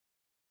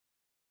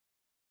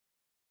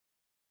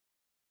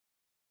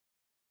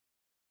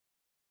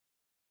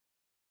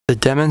The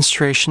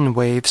demonstration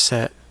wave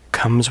set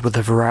comes with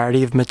a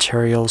variety of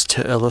materials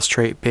to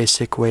illustrate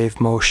basic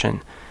wave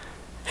motion,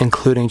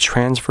 including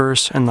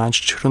transverse and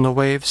longitudinal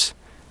waves,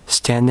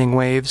 standing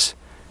waves,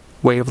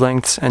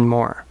 wavelengths, and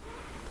more.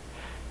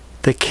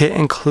 The kit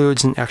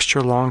includes an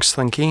extra long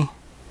slinky,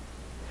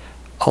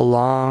 a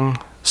long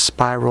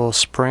spiral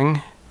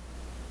spring,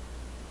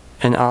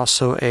 and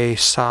also a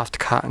soft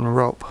cotton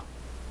rope.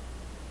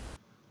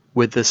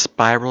 With the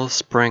spiral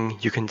spring,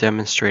 you can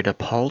demonstrate a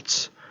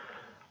pulse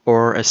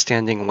or a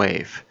standing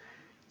wave.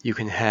 You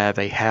can have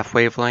a half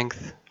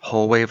wavelength,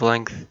 whole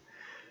wavelength,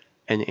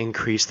 and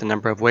increase the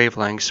number of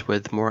wavelengths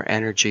with more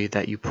energy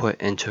that you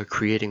put into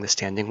creating the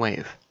standing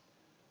wave.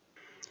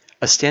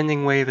 A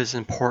standing wave is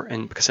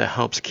important because it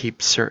helps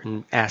keep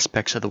certain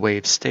aspects of the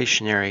wave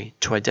stationary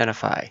to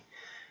identify.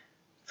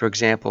 For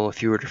example,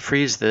 if you were to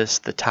freeze this,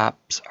 the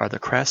tops are the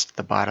crest,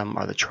 the bottom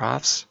are the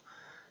troughs.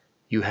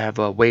 You have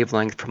a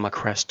wavelength from a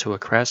crest to a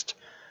crest,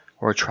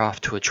 or a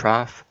trough to a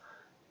trough,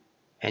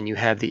 and you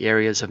have the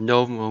areas of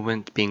no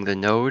movement being the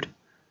node,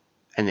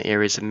 and the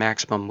areas of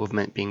maximum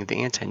movement being the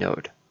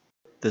antinode.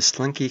 The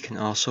slinky can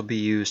also be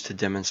used to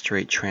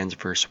demonstrate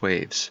transverse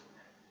waves,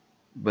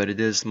 but it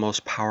is the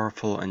most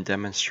powerful in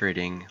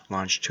demonstrating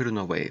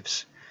longitudinal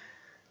waves.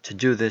 To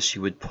do this,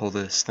 you would pull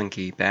the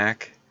slinky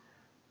back,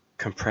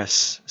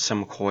 compress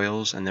some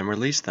coils, and then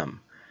release them.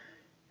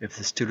 If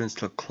the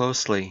students look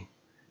closely,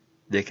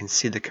 they can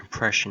see the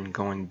compression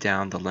going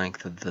down the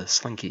length of the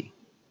slinky.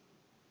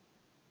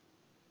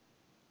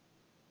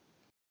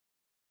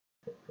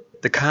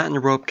 The cotton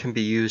rope can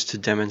be used to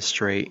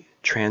demonstrate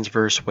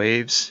transverse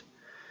waves,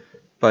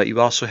 but you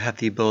also have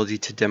the ability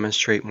to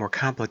demonstrate more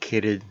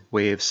complicated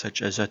waves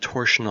such as a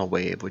torsional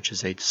wave, which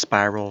is a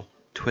spiral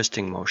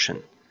twisting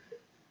motion.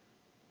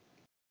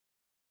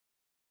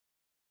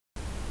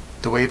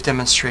 The Wave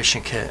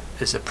Demonstration Kit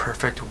is a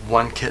perfect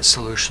one-kit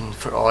solution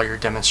for all your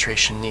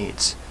demonstration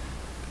needs,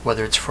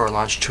 whether it's for a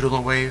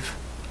longitudinal wave,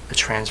 a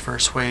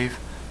transverse wave,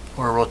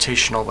 or a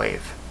rotational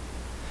wave.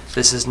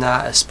 This is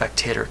not a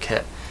spectator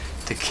kit.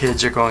 The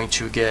kids are going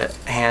to get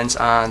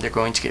hands-on, they're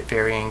going to get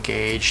very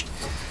engaged,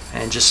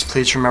 and just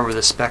please remember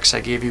the specs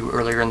I gave you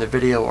earlier in the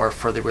video are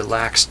for the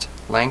relaxed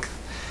length.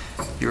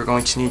 You're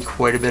going to need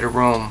quite a bit of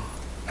room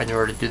in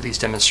order to do these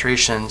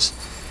demonstrations,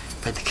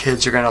 but the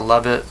kids are going to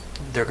love it.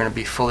 They're going to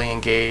be fully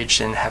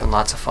engaged and having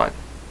lots of fun.